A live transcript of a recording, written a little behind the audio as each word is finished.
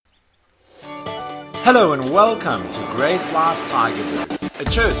Hello and welcome to Grace Life Tygerberg, a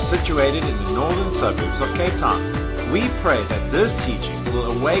church situated in the northern suburbs of Cape Town. We pray that this teaching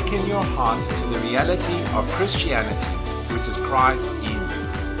will awaken your heart to the reality of Christianity, which is Christ in you,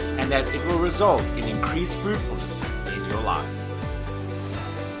 and that it will result in increased fruitfulness in your life.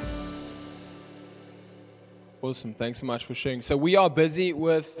 Awesome. Thanks so much for sharing. So we are busy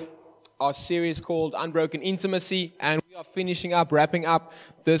with our series called Unbroken Intimacy, and we are wrapping up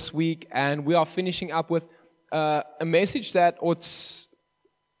this week, and we are finishing up with a message that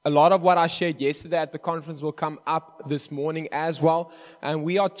a lot of what I shared yesterday at the conference will come up this morning as well. And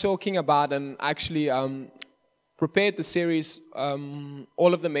we are talking about, and actually prepared the series,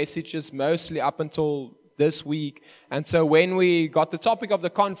 all of the messages mostly up until this week. And so when we got the topic of the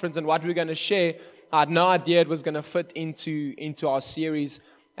conference and what we're going to share, I had no idea it was going to fit into our series.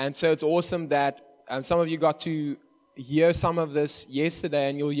 And so it's awesome that some of you got to hear some of this yesterday,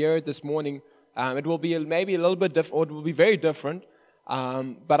 and you'll hear it this morning. It will be maybe a little bit different, or it will be very different.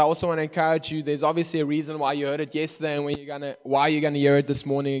 But I also want to encourage you, there's obviously a reason why you heard it yesterday and why you're going to hear it this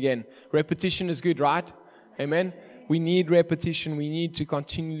morning again. Repetition is good, right? Amen? We need repetition. We need to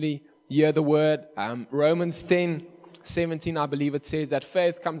continually hear the word. Romans 10:17, I believe it says that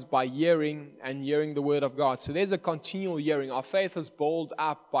faith comes by hearing, and hearing the word of God. So there's a continual hearing. Our faith is built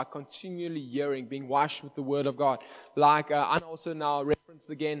up by continually hearing, being washed with the word of God. Like I also now referenced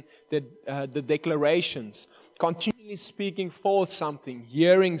again the declarations. Continually speaking forth something,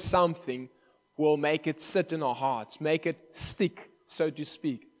 hearing something will make it sit in our hearts, make it stick, so to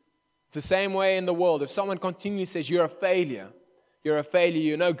speak. It's the same way in the world. If someone continually says, you're a failure,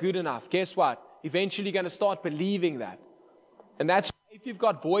 you're no good enough, guess what? Eventually you're going to start believing that. And that's if you've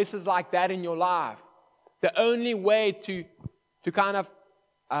got voices like that in your life, the only way to kind of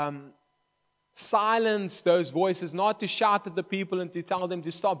silence those voices, not to shout at the people and to tell them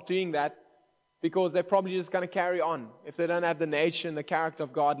to stop doing that, because they're probably just going to carry on if they don't have the nature and the character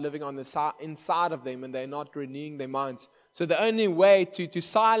of God living on the inside of them and they're not renewing their minds. So the only way to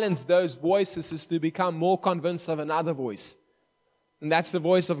silence those voices is to become more convinced of another voice. And that's the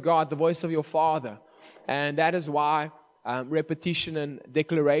voice of God, the voice of your Father. And that is why repetition and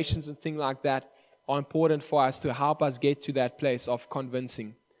declarations and things like that are important for us to help us get to that place of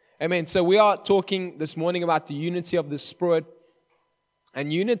convincing. Amen. So we are talking this morning about the unity of the Spirit.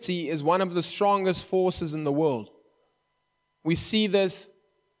 And unity is one of the strongest forces in the world. We see this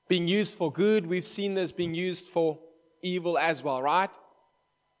being used for good. We've seen this being used for evil as well, right?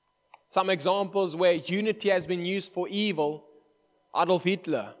 Some examples where unity has been used for evil. Adolf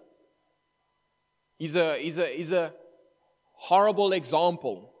Hitler. He's a horrible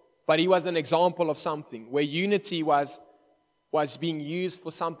example, but he was an example of something where unity was being used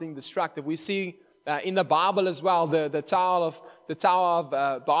for something destructive. We see in the Bible as well the Tower of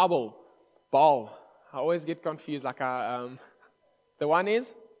Babel. I always get confused. The one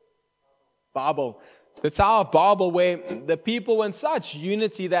is Babel. The Tower of Babel, where the people were in such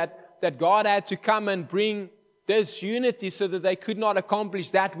unity that God had to come and bring this unity so that they could not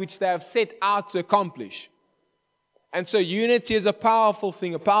accomplish that which they have set out to accomplish. And so unity is a powerful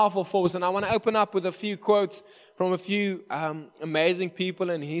thing, a powerful force. And I want to open up with a few quotes from a few amazing people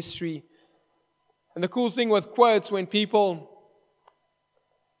in history. And the cool thing with quotes, when people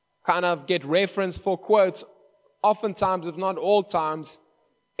kind of get reference for quotes, oftentimes, if not all times,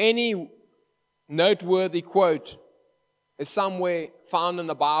 any noteworthy quote is somewhere found in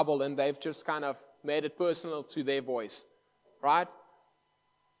the Bible, and they've just kind of made it personal to their voice, right?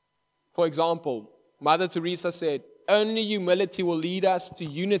 For example, Mother Teresa said, only humility will lead us to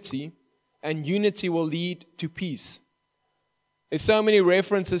unity, and unity will lead to peace. There's so many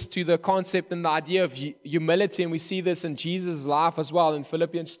references to the concept and the idea of humility, and we see this in Jesus' life as well in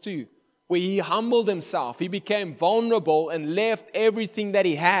Philippians 2, where he humbled himself. He became vulnerable and left everything that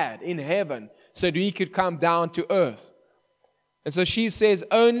he had in heaven so that he could come down to earth. And so she says,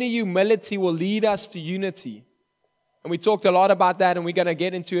 only humility will lead us to unity. And we talked a lot about that, and we're going to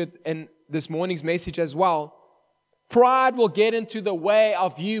get into it in this morning's message as well. Pride will get into the way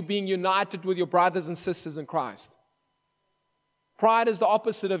of you being united with your brothers and sisters in Christ. Pride is the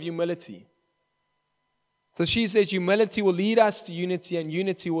opposite of humility. So she says humility will lead us to unity, and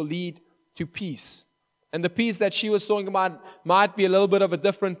unity will lead to peace. And the peace that she was talking about might be a little bit of a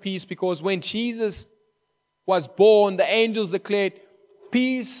different peace, because when Jesus was born, the angels declared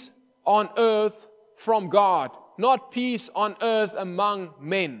peace on earth from God, not peace on earth among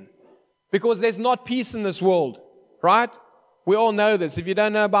men. Because there's not peace in this world, right? We all know this. If you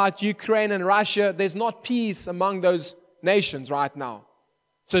don't know about Ukraine and Russia, there's not peace among those nations right now.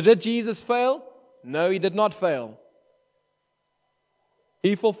 So did Jesus fail? No, he did not fail.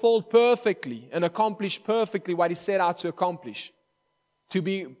 He fulfilled perfectly and accomplished perfectly what He set out to accomplish.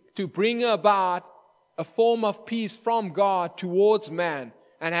 To bring about a form of peace from God towards man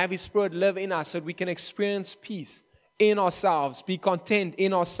and have His Spirit live in us so that we can experience peace in ourselves, be content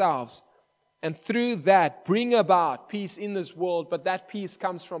in ourselves, and through that bring about peace in this world. But that peace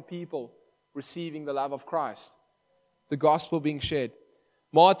comes from people receiving the love of Christ, the gospel being shared.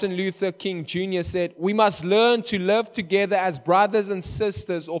 Martin Luther King Jr. said, "We must learn to live together as brothers and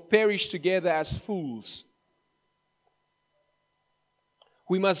sisters or perish together as fools."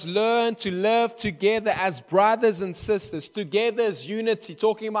 We must learn to live together as brothers and sisters. Together as unity,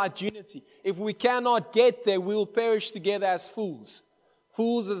 talking about unity. If we cannot get there, we will perish together as fools.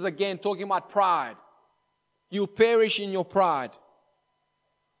 Fools is again talking about pride. You'll perish in your pride.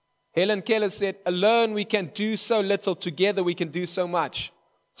 Helen Keller said, "Alone we can do so little, together we can do so much."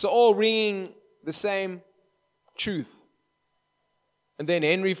 So all ringing the same truth. And then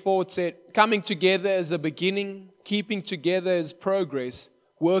Henry Ford said, "Coming together is a beginning, keeping together is progress,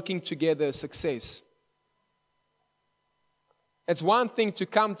 working together is success." It's one thing to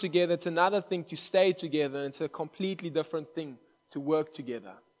come together, it's another thing to stay together, and it's a completely different thing to work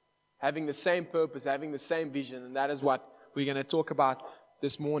together. Having the same purpose, having the same vision, and that is what we're going to talk about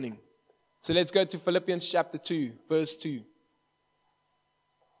this morning. So let's go to Philippians chapter 2, verse 2.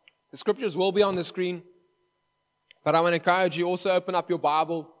 The scriptures will be on the screen, but I want to encourage you also open up your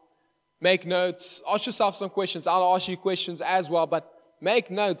Bible, make notes, ask yourself some questions. I'll ask you questions as well, but make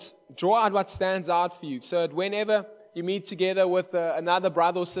notes, draw out what stands out for you, so that whenever you meet together with another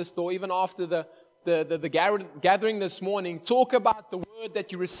brother or sister, or even after the gathering this morning, talk about the word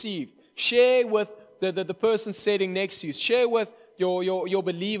that you received. Share with the person sitting next to you. Share with your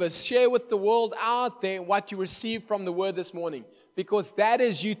believers. Share with the world out there what you received from the word this morning. Because that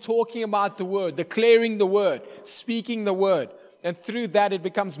is you talking about the word, declaring the word, speaking the word. And through that, it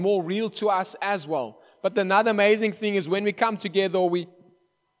becomes more real to us as well. But another amazing thing is when we come together or we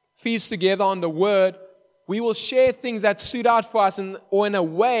feast together on the word, we will share things that stood out for us or in a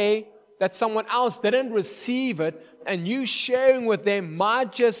way that someone else didn't receive it. And you sharing with them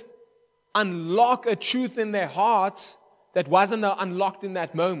might just unlock a truth in their hearts that wasn't unlocked in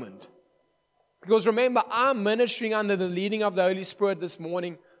that moment. Because remember, I'm ministering under the leading of the Holy Spirit this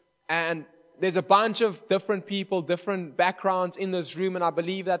morning, and there's a bunch of different people, different backgrounds in this room, and I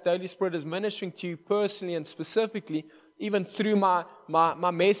believe that the Holy Spirit is ministering to you personally and specifically, even through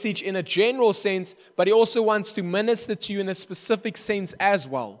my message in a general sense, but He also wants to minister to you in a specific sense as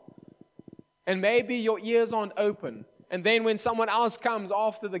well. And maybe your ears aren't open, and then when someone else comes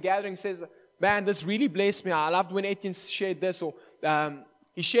after the gathering says, "Man, this really blessed me. I loved when Etienne shared this," or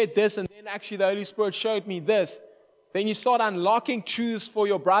he shared this, and then actually the Holy Spirit showed me this. Then you start unlocking truths for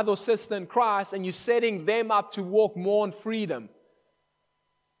your brother or sister in Christ, and you're setting them up to walk more in freedom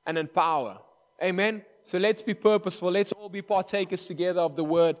and in power. Amen? So let's be purposeful. Let's all be partakers together of the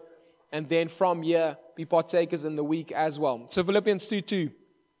word, and then from here, be partakers in the week as well. So Philippians 2:2.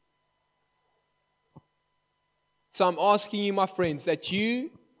 So I'm asking you, my friends, that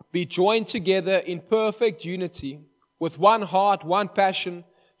you be joined together in perfect unity, with one heart, one passion,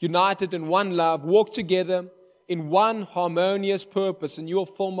 united in one love, walk together in one harmonious purpose, and you will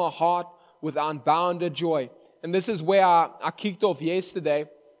fill my heart with unbounded joy. And this is where I kicked off yesterday.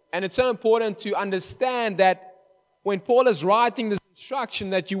 And it's so important to understand that when Paul is writing this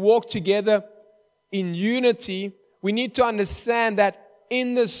instruction that you walk together in unity, we need to understand that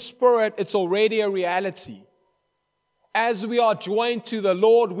in the Spirit, it's already a reality. As we are joined to the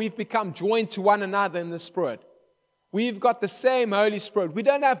Lord, we've become joined to one another in the Spirit. We've got the same Holy Spirit. We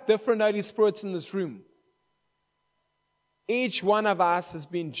don't have different Holy Spirits in this room. Each one of us has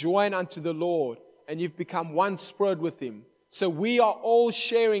been joined unto the Lord, and you've become one spirit with Him. So we are all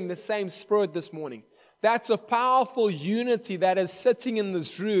sharing the same Spirit this morning. That's a powerful unity that is sitting in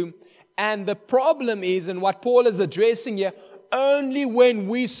this room. And the problem is, and what Paul is addressing here, only when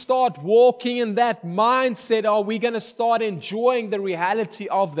we start walking in that mindset are we going to start enjoying the reality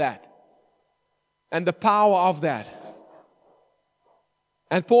of that and the power of that.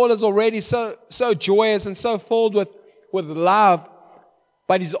 And Paul is already so joyous and so filled with love,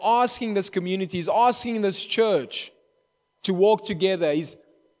 but he's asking this community, he's asking this church to walk together. He's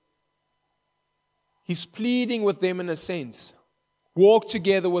pleading with them in a sense. Walk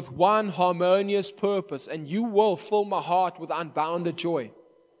together with one harmonious purpose, and you will fill my heart with unbounded joy.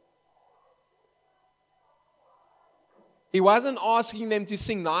 He wasn't asking them to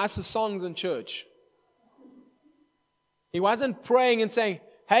sing nicer songs in church. He wasn't praying and saying,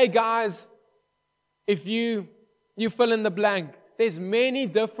 "Hey guys, if you fill in the blank." There's many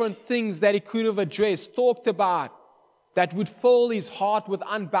different things that he could have addressed, talked about, that would fill his heart with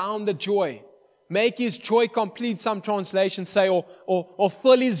unbounded joy. Make his joy complete, some translations say, or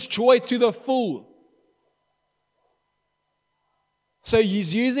fill his joy to the full. So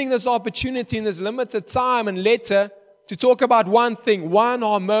he's using this opportunity in this limited time and letter to talk about one thing, one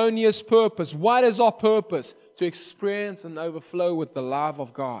harmonious purpose. What is our purpose? To experience and overflow with the love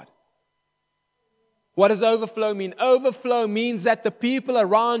of God. What does overflow mean? Overflow means that the people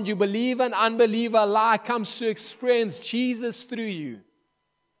around you, believer and unbeliever alike, comes to experience Jesus through you.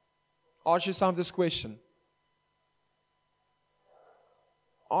 Ask yourself this question.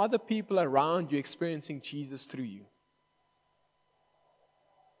 Are the people around you experiencing Jesus through you?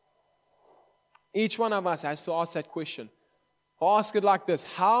 Each one of us has to ask that question. Ask it like this.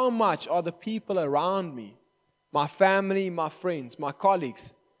 How much are the people around me, my family, my friends, my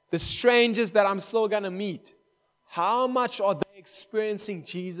colleagues, the strangers that I'm still going to meet, how much are they experiencing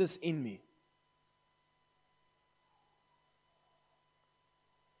Jesus in me?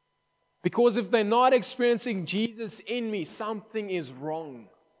 Because if they're not experiencing Jesus in me, something is wrong.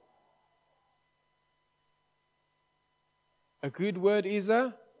 A good word is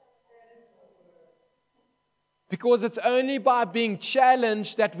a? Because it's only by being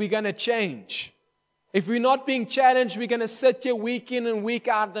challenged that we're going to change. If we're not being challenged, we're going to sit here week in and week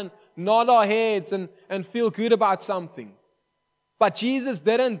out and nod our heads and feel good about something. But Jesus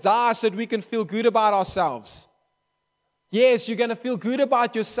didn't die so that we can feel good about ourselves. Yes, you're going to feel good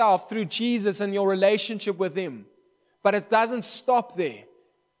about yourself through Jesus and your relationship with Him. But it doesn't stop there.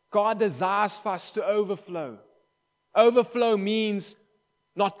 God desires for us to overflow. Overflow means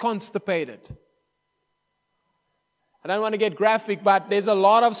not constipated. I don't want to get graphic, but there's a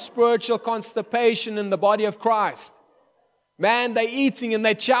lot of spiritual constipation in the body of Christ. Man, they're eating and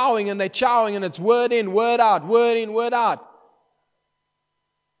they're chowing and it's word in, word out, word in, word out.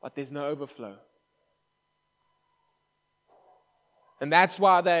 But there's no overflow. And that's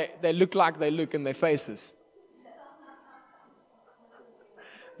why they look like they look in their faces.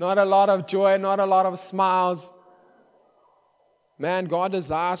 Not a lot of joy, not a lot of smiles. Man, God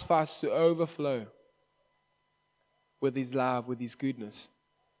desires for us to overflow with His love, with His goodness.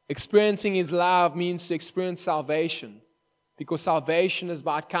 Experiencing His love means to experience salvation. Because salvation is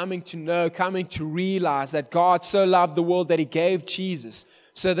about coming to know, coming to realize that God so loved the world that He gave Jesus.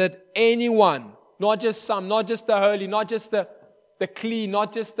 So that anyone, not just some, not just the holy, not just the clean,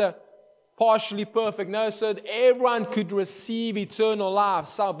 not just the partially perfect. No, so that everyone could receive eternal life.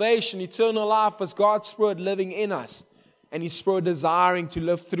 Salvation, eternal life was God's Spirit living in us. And His Spirit desiring to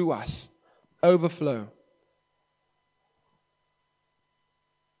live through us. Overflow.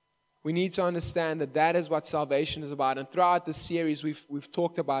 We need to understand that that is what salvation is about. And throughout this series, we've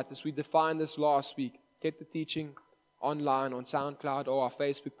talked about this. We defined this last week. Get the teaching online on SoundCloud or our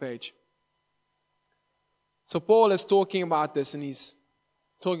Facebook page. So Paul is talking about this, and he's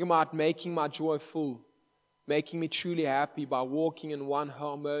talking about making my joy full, making me truly happy by walking in one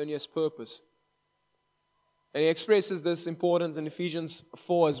harmonious purpose. And he expresses this importance in Ephesians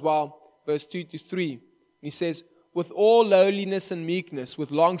 4 as well, verse 2 to 3. He says, with all lowliness and meekness,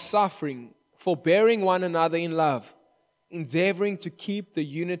 with long suffering, forbearing one another in love, endeavoring to keep the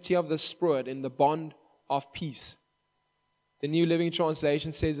unity of the Spirit in the bond of peace. The New Living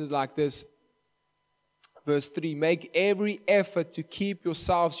Translation says it like this. Verse 3, make every effort to keep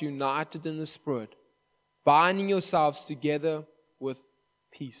yourselves united in the Spirit, binding yourselves together with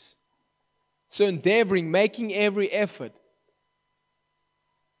peace. So endeavoring, making every effort.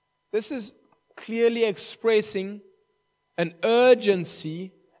 This is clearly expressing an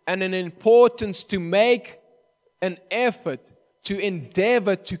urgency and an importance to make an effort, to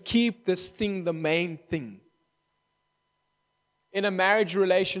endeavor to keep this thing the main thing. In a marriage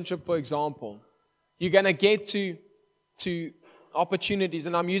relationship, for example, you're going to get to opportunities,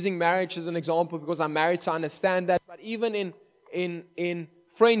 and I'm using marriage as an example because I'm married, so I understand that, but even in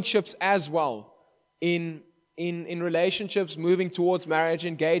friendships as well, in relationships, moving towards marriage,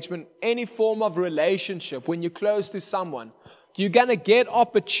 engagement, any form of relationship, when you're close to someone, you're going to get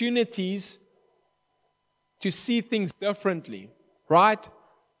opportunities to see things differently, right?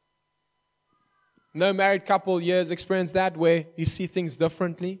 No married couple years experience that where you see things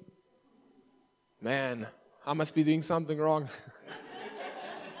differently? Man, I must be doing something wrong.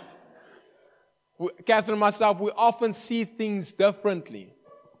 Catherine and myself, we often see things differently.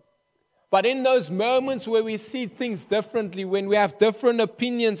 But in those moments where we see things differently, when we have different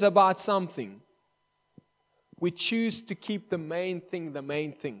opinions about something, we choose to keep the main thing the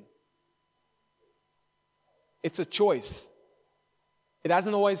main thing. It's a choice. It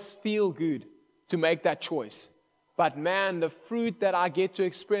doesn't always feel good to make that choice. But man, the fruit that I get to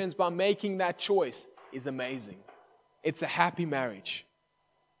experience by making that choice is amazing. it's a happy marriage.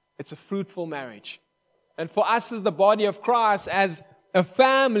 It's a fruitful marriage. And for us as the body of Christ, as a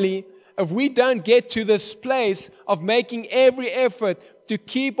family, if we don't get to this place of making every effort to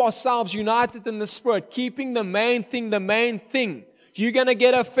keep ourselves united in the Spirit, keeping the main thing, you're going to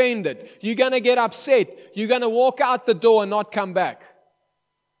get offended. You're going to get upset. You're going to walk out the door and not come back.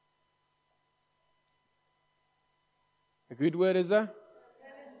 A good word is a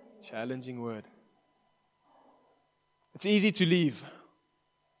challenging word. It's easy to leave.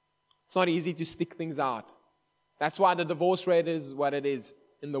 It's not easy to stick things out. That's why the divorce rate is what it is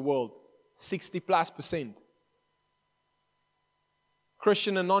in the world. 60+%.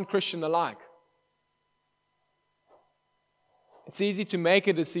 Christian and non-Christian alike. It's easy to make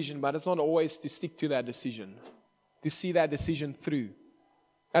a decision, but it's not always to stick to that decision, to see that decision through.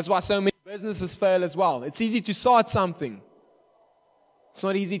 That's why so many businesses fail as well. It's easy to start something. It's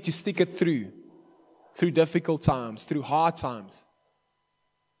not easy to stick it through difficult times, through hard times.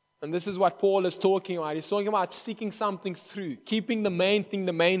 And this is what Paul is talking about. He's talking about sticking something through, keeping the main thing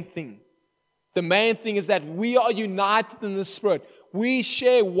the main thing. The main thing is that we are united in the Spirit. We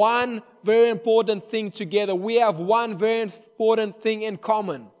share one very important thing together. We have one very important thing in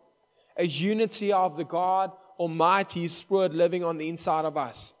common. A unity of the God Almighty Spirit living on the inside of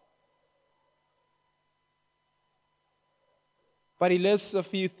us. But he lists a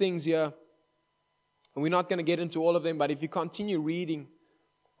few things here. And we're not going to get into all of them, but if you continue reading,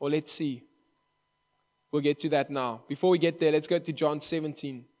 or let's see. We'll get to that now. Before we get there, let's go to John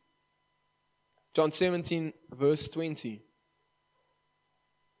 17. John 17, verse 20.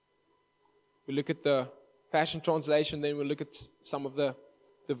 We look at the Passion Translation, then we'll look at some of the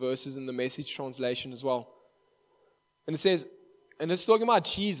verses in the Message Translation as well. And it says, and it's talking about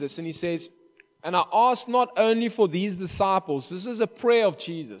Jesus, and he says, and I ask not only for these disciples. This is a prayer of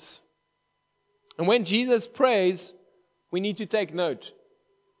Jesus. And when Jesus prays, we need to take note.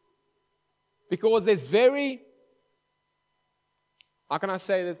 Because there's how can I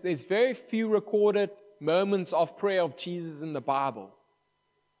say this? There's very few recorded moments of prayer of Jesus in the Bible.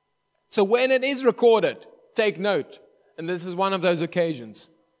 So when it is recorded, take note. And this is one of those occasions.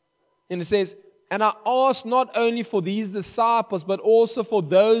 And it says, and I ask not only for these disciples, but also for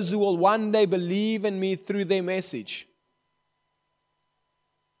those who will one day believe in me through their message.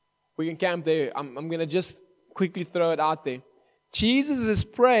 We can camp there. I'm going to just quickly throw it out there. Jesus is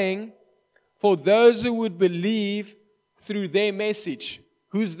praying for those who would believe through their message.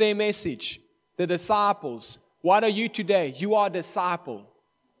 Who's their message? The disciples. What are you today? You are a disciple.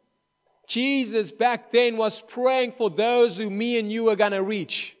 Jesus back then was praying for those who me and you are going to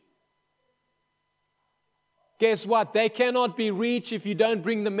reach. Guess what? They cannot be reached if you don't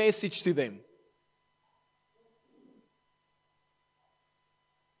bring the message to them.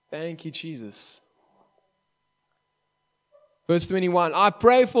 Thank you, Jesus. Verse 21, I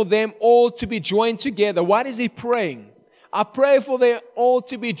pray for them all to be joined together. What is he praying? I pray for them all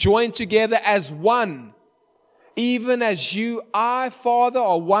to be joined together as one. Even as you, I, Father,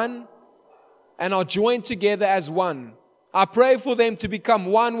 are one and are joined together as one. I pray for them to become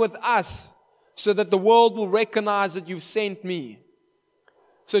one with us so that the world will recognize that you've sent me.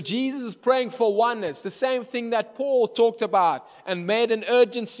 So Jesus is praying for oneness, the same thing that Paul talked about and made an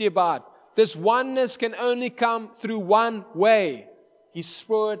urgency about. This oneness can only come through one way, His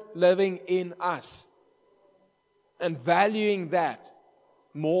Spirit living in us. And valuing that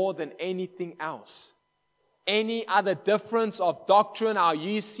more than anything else. Any other difference of doctrine, how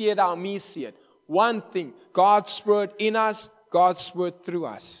you see it, how me see it. One thing, God's Spirit in us, God's Spirit through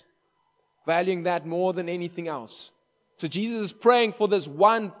us. Valuing that more than anything else. So Jesus is praying for this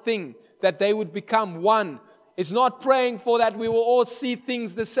one thing, that they would become one. It's not praying for that we will all see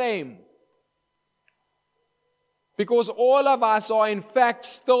things the same. Because all of us are in fact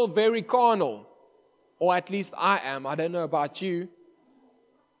still very carnal. Or at least I am. I don't know about you.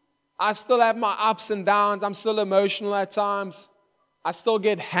 I still have my ups and downs. I'm still emotional at times. I still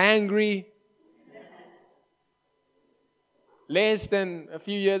get hangry. Less than a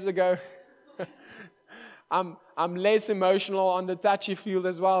few years ago. I'm less emotional on the touchy field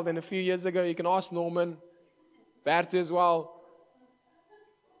as well than a few years ago. You can ask Norman, Bertu as well.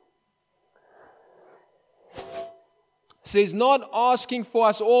 So he's not asking for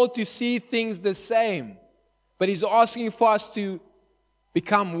us all to see things the same, but he's asking for us to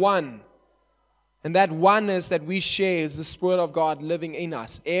become one. And that oneness that we share is the Spirit of God living in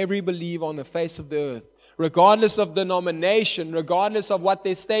us. Every believer on the face of the earth, regardless of denomination, regardless of what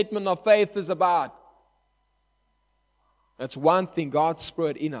their statement of faith is about. That's one thing, God's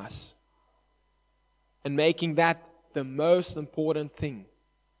Spirit in us. And making that the most important thing.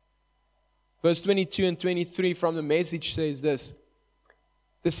 Verse 22 and 23 from the Message says this: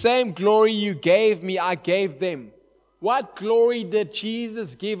 the same glory you gave me, I gave them. What glory did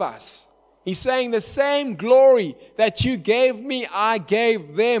Jesus give us? He's saying the same glory that you gave me, I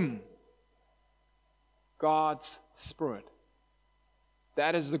gave them. God's Spirit.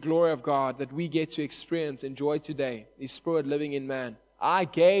 That is the glory of God that we get to experience, enjoy today. His Spirit living in man. I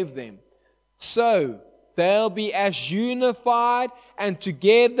gave them. So they'll be as unified and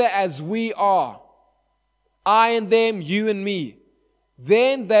together as we are. I and them, you and me.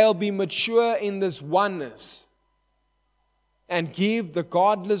 Then they'll be mature in this oneness and give the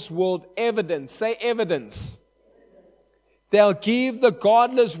godless world evidence. Say evidence. They'll give the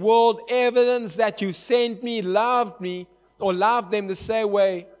godless world evidence that you sent me, loved me, or loved them the same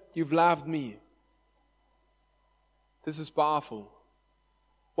way you've loved me. This is powerful.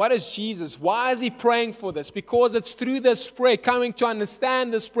 What is Jesus? Why is He praying for this? Because it's through this prayer, coming to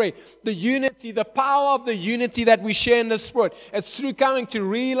understand this prayer, the unity, the power of the unity that we share in the Spirit. It's through coming to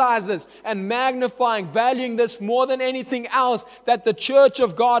realize this and magnifying, valuing this more than anything else, that the church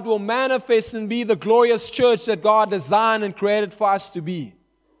of God will manifest and be the glorious church that God designed and created for us to be.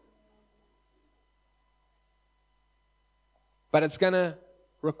 But it's going to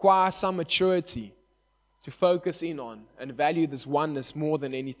require some maturity to focus in on and value this oneness more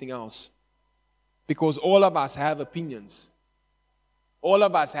than anything else. Because all of us have opinions. All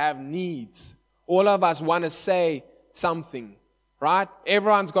of us have needs. All of us want to say something, right?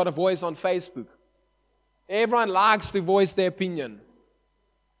 Everyone's got a voice on Facebook. Everyone likes to voice their opinion.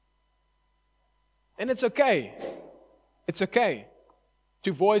 And it's okay. It's okay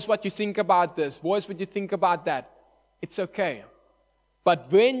to voice what you think about this, voice what you think about that. It's okay.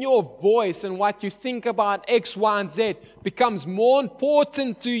 But when your voice and what you think about X, Y, and Z becomes more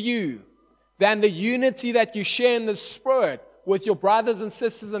important to you than the unity that you share in the Spirit with your brothers and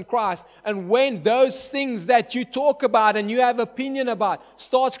sisters in Christ, and when those things that you talk about and you have opinion about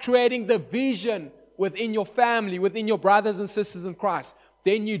starts creating division within your family, within your brothers and sisters in Christ,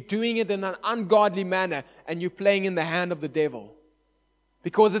 then you're doing it in an ungodly manner and you're playing in the hand of the devil.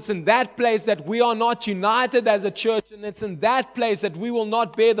 Because it's in that place that we are not united as a church, and it's in that place that we will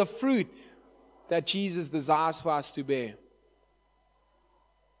not bear the fruit that Jesus desires for us to bear.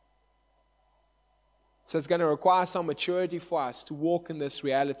 So it's going to require some maturity for us to walk in this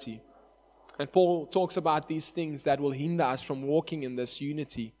reality. And Paul talks about these things that will hinder us from walking in this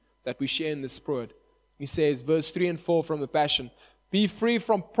unity that we share in the Spirit. He says, verse 3 and 4 from the Passion, be free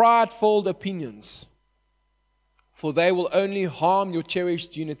from pride-filled opinions, for they will only harm your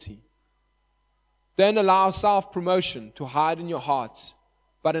cherished unity. Don't allow self-promotion to hide in your hearts,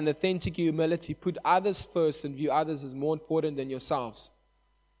 but in authentic humility, put others first and view others as more important than yourselves.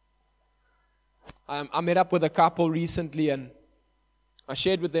 I met up with a couple recently, and I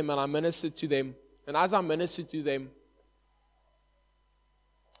shared with them and I ministered to them. And as I ministered to them,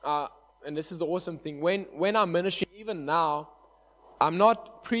 and this is the awesome thing, when I'm ministering, even now, I'm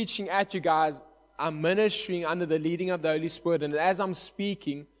not preaching at you guys. I'm ministering under the leading of the Holy Spirit, and as I'm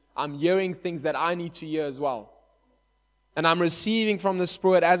speaking, I'm hearing things that I need to hear as well. And I'm receiving from the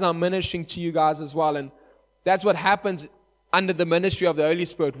Spirit as I'm ministering to you guys as well. And that's what happens under the ministry of the Holy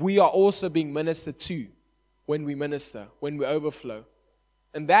Spirit. We are also being ministered to when we minister, when we overflow.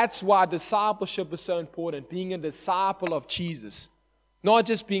 And that's why discipleship is so important, being a disciple of Jesus. Not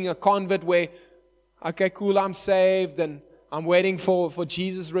just being a convert where, okay, cool, I'm saved, and I'm waiting for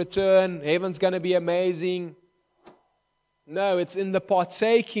Jesus' return. Heaven's going to be amazing. No, it's in the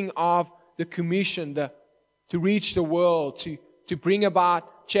partaking of the commission to reach the world, to bring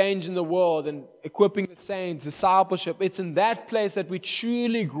about change in the world and equipping the saints, discipleship. It's in that place that we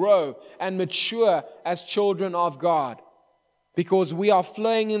truly grow and mature as children of God. Because we are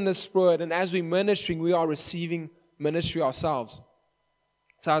flowing in the Spirit, and as we're ministering, we are receiving ministry ourselves.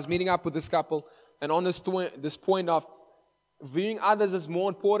 So I was meeting up with this couple, and on this point of viewing others as more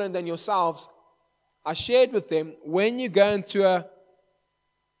important than yourselves, I shared with them, when you go into a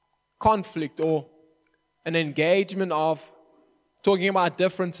conflict or an engagement of talking about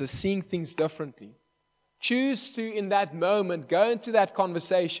differences, seeing things differently, choose to, in that moment, go into that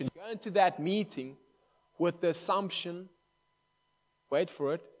conversation, go into that meeting with the assumption, wait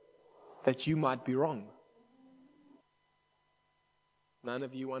for it, that you might be wrong. None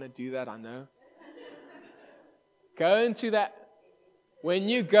of you want to do that, I know. Go into that, when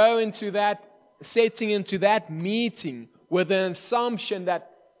you go into that setting, into that meeting with an assumption that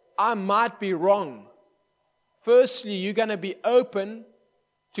I might be wrong, firstly, you're going to be open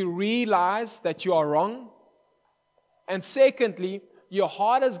to realize that you are wrong. And secondly, your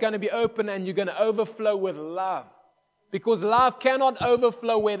heart is going to be open and you're going to overflow with love. Because love cannot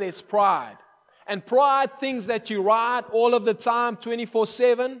overflow where there's pride. And pride thinks that you're right all of the time,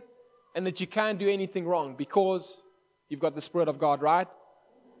 24/7, and that you can't do anything wrong because you've got the Spirit of God, right?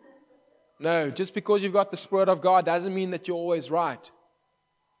 No, just because you've got the Spirit of God doesn't mean that you're always right.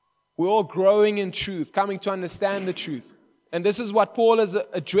 We're all growing in truth, coming to understand the truth. And this is what Paul is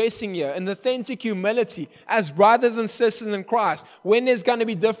addressing here, an authentic humility as brothers and sisters in Christ. When there's going to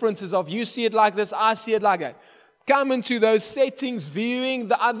be differences of you see it like this, I see it like that. Come into those settings viewing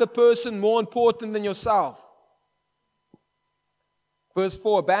the other person more important than yourself. Verse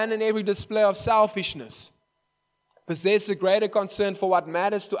 4, abandon every display of selfishness. Possess a greater concern for what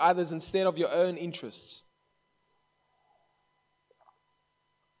matters to others instead of your own interests.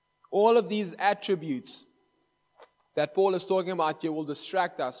 All of these attributes that Paul is talking about here will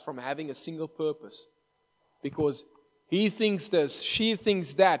distract us from having a single purpose. Because he thinks this, she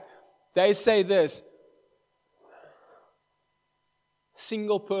thinks that, they say this.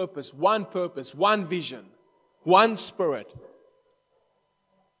 Single purpose, one vision, one spirit.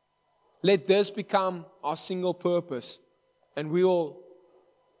 Let this become our single purpose, and we will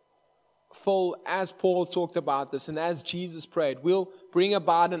full, as Paul talked about this and as Jesus prayed, we'll bring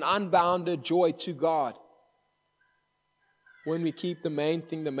about an unbounded joy to God when we keep the main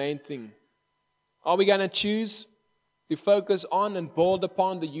thing the main thing. Are we going to choose to focus on and build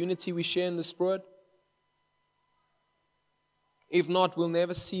upon the unity we share in the Spirit? If not, we'll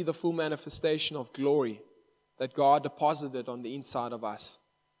never see the full manifestation of glory that God deposited on the inside of us.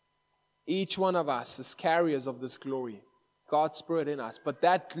 Each one of us is carriers of this glory, God's Spirit in us. But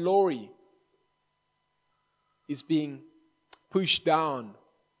that glory is being pushed down,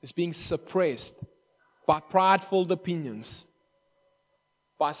 is being suppressed by prideful opinions,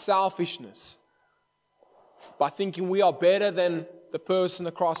 by selfishness, by thinking we are better than the person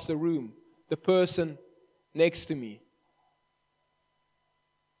across the room, the person next to me.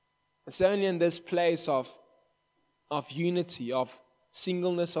 It's only in this place of unity, of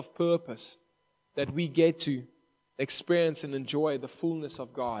singleness of purpose, that we get to experience and enjoy the fullness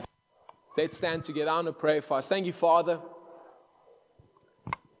of God. Let's stand together and pray for us. Thank you, Father,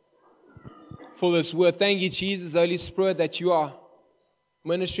 for this word. Thank you, Jesus, Holy Spirit, that you are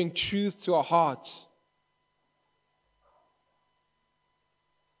ministering truth to our hearts.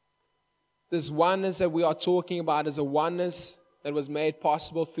 This oneness that we are talking about is a oneness that was made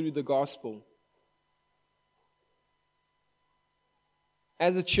possible through the gospel.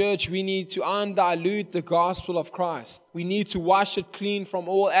 As a church, we need to undilute the gospel of Christ. We need to wash it clean from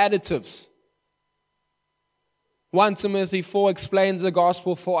all additives. 1 Timothy 4 explains the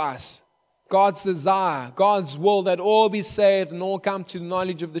gospel for us. God's desire, God's will that all be saved and all come to the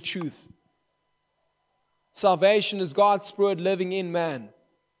knowledge of the truth. Salvation is God's Spirit living in man.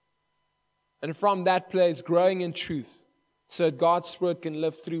 And from that place, growing in truth, so that God's Spirit can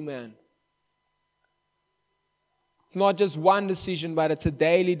live through man. It's not just one decision, but it's a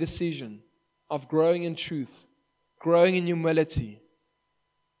daily decision of growing in truth, growing in humility,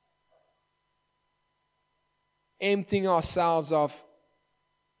 emptying ourselves of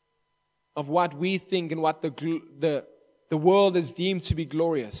what we think and what the world is deemed to be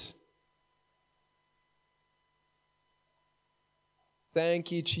glorious.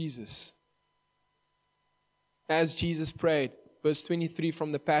 Thank you, Jesus. As Jesus prayed, verse 23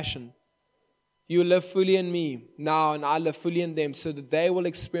 from the Passion, you live fully in me now, and I live fully in them, so that they will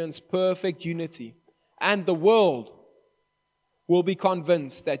experience perfect unity. And the world will be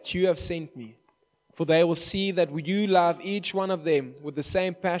convinced that you have sent me. For they will see that you love each one of them with the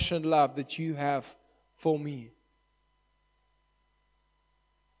same passionate love that you have for me.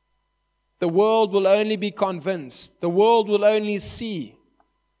 The world will only be convinced. The world will only see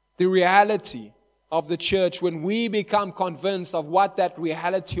the reality of the church when we become convinced of what that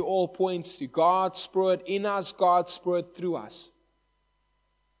reality all points to. God's Spirit in us, God's Spirit through us.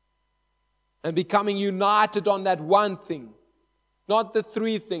 And becoming united on that one thing. Not the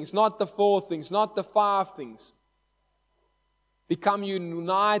 3 things, not the 4 things, not the 5 things. Become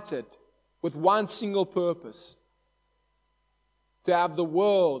united with one single purpose. To have the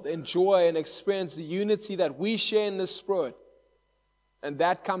world enjoy and experience the unity that we share in the Spirit. And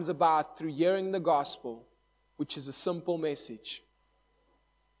that comes about through hearing the gospel, which is a simple message.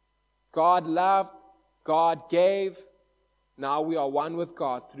 God loved, God gave, now we are one with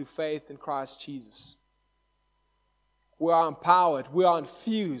God through faith in Christ Jesus. We are empowered, we are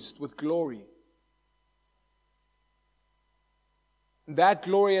infused with glory. And that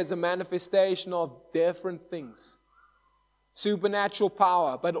glory is a manifestation of different things. Supernatural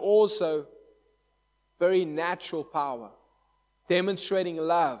power, but also very natural power. Demonstrating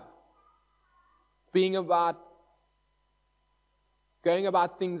love, going about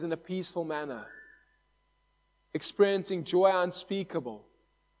things in a peaceful manner, experiencing joy unspeakable,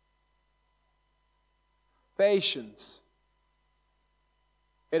 patience.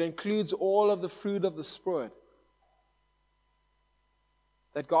 It includes all of the fruit of the Spirit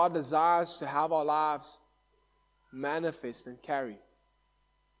that God desires to have our lives manifest and carry.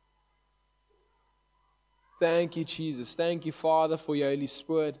 Thank you, Jesus. Thank you, Father, for your Holy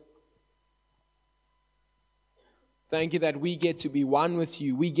Spirit. Thank you that we get to be one with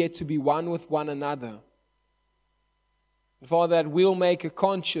you. We get to be one with one another. And Father, that we'll make a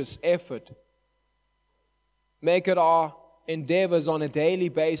conscious effort. Make it our endeavors on a daily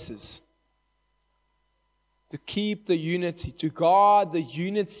basis to keep the unity, to guard the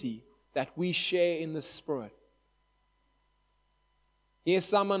unity that we share in the Spirit. Yes,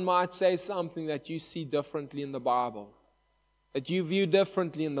 someone might say something that you see differently in the Bible, that you view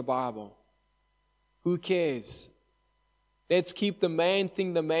differently in the Bible. Who cares? Let's keep the main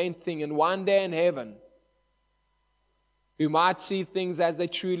thing. And one day in heaven, we might see things as they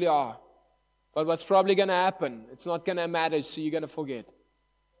truly are. But what's probably going to happen, it's not going to matter, so you're going to forget.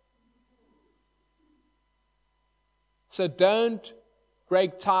 So don't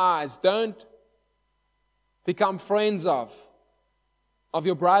break ties. Don't become friends of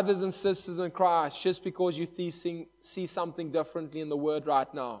your brothers and sisters in Christ just because you see something differently in the Word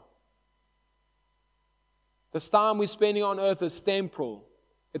right now. This time we're spending on earth is temporal.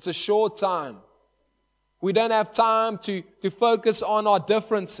 It's a short time. We don't have time to focus on our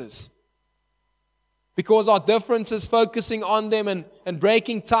differences. Because our differences, focusing on them and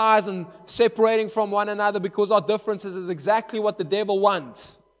breaking ties and separating from one another, because our differences is exactly what the devil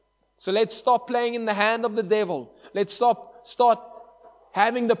wants. So let's stop playing in the hand of the devil. Let's start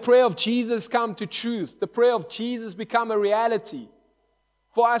having the prayer of Jesus come to truth. The prayer of Jesus become a reality.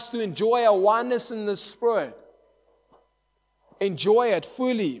 For us to enjoy a oneness in the Spirit. Enjoy it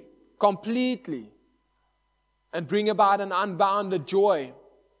fully, completely. And bring about an unbounded joy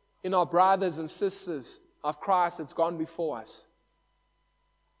in our brothers and sisters of Christ that's gone before us.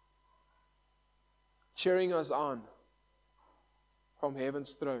 Cheering us on from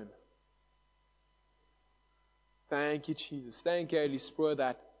heaven's throne. Thank you, Jesus. Thank you, Holy Spirit,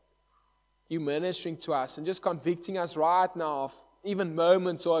 that you ministering to us and just convicting us right now of even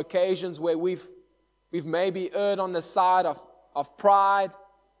moments or occasions where we've maybe erred on the side of pride,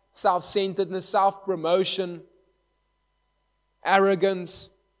 self-centeredness, self-promotion,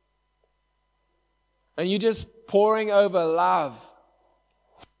 arrogance. And you're just pouring over love.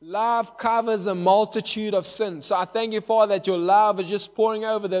 Love covers a multitude of sins. So I thank you, Father, that your love is just pouring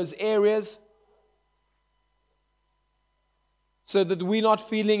over those areas so that we're not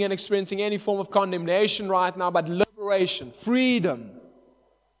feeling and experiencing any form of condemnation right now, but liberation, freedom.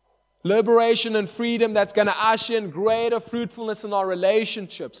 Liberation and freedom that's going to usher in greater fruitfulness in our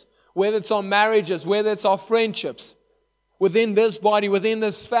relationships, whether it's our marriages, whether it's our friendships, within this body, within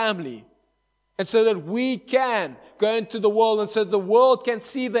this family. And so that we can go into the world and so that the world can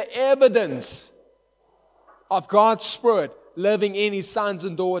see the evidence of God's Spirit living in His sons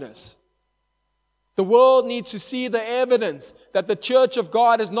and daughters. The world needs to see the evidence that the church of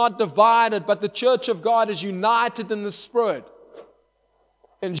God is not divided, but the church of God is united in the Spirit.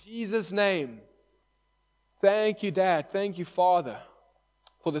 In Jesus' name, thank you, Dad. Thank you, Father,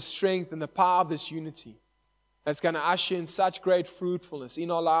 for the strength and the power of this unity that's going to usher in such great fruitfulness in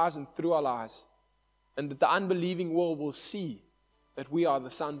our lives and through our lives. And that the unbelieving world will see that we are the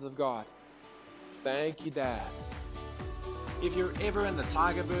sons of God. Thank you, Dad. If you're ever in the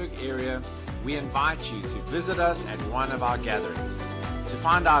Tygerberg area, we invite you to visit us at one of our gatherings. To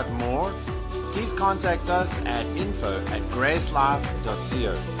find out more, please contact us at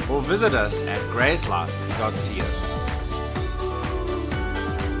info@gracelife.co or visit us at gracelife.co.